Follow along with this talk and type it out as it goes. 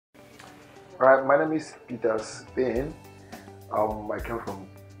Alright, my name is Peter Spain. I came from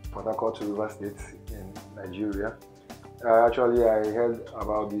Port Harcourt to Rivers State in Nigeria. Actually, I heard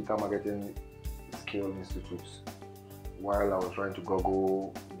about digital marketing skill institutes while I was trying to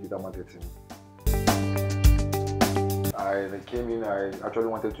Google digital marketing. I came in, I actually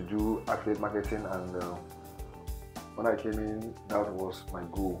wanted to do affiliate marketing, and when I came in, that was my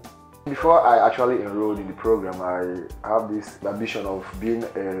goal. Before I actually enrolled in the program, I have this ambition of being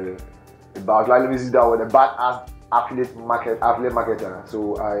a bad affiliate marketer.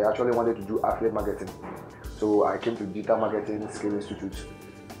 So I actually wanted to do affiliate marketing. So I came to Digital Marketing Skill Institute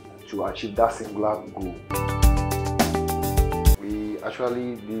to achieve that singular goal. We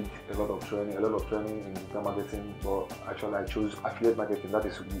actually did a lot of training in digital marketing, but actually I chose affiliate marketing. That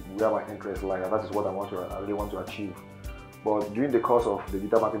is where my interest lies. That is what I really want to achieve. But during the course of the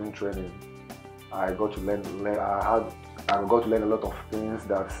digital marketing training, I got to learn a lot of things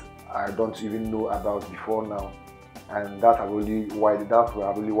that I don't even know about before now, and that have really widened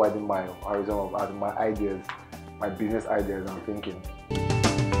my horizon of my ideas, my business ideas and thinking.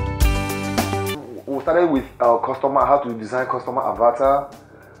 We started with how to design customer avatar,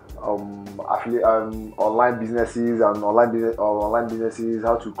 online businesses,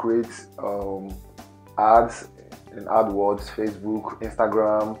 how to create ads in AdWords, Facebook,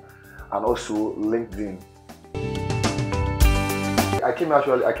 Instagram, and also LinkedIn. I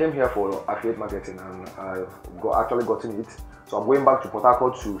came here for affiliate marketing, and I've actually gotten it. So I'm going back to Port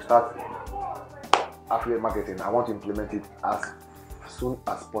Harcourt to start affiliate marketing. I want to implement it as soon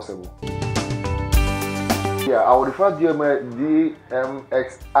as possible. Yeah, I would refer DMXI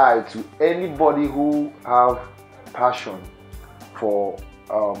to anybody who have passion for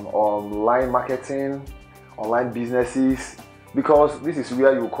online marketing, online businesses, because this is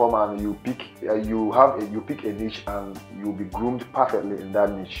where you come and you pick a niche and you'll be groomed perfectly in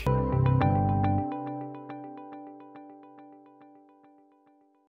that niche.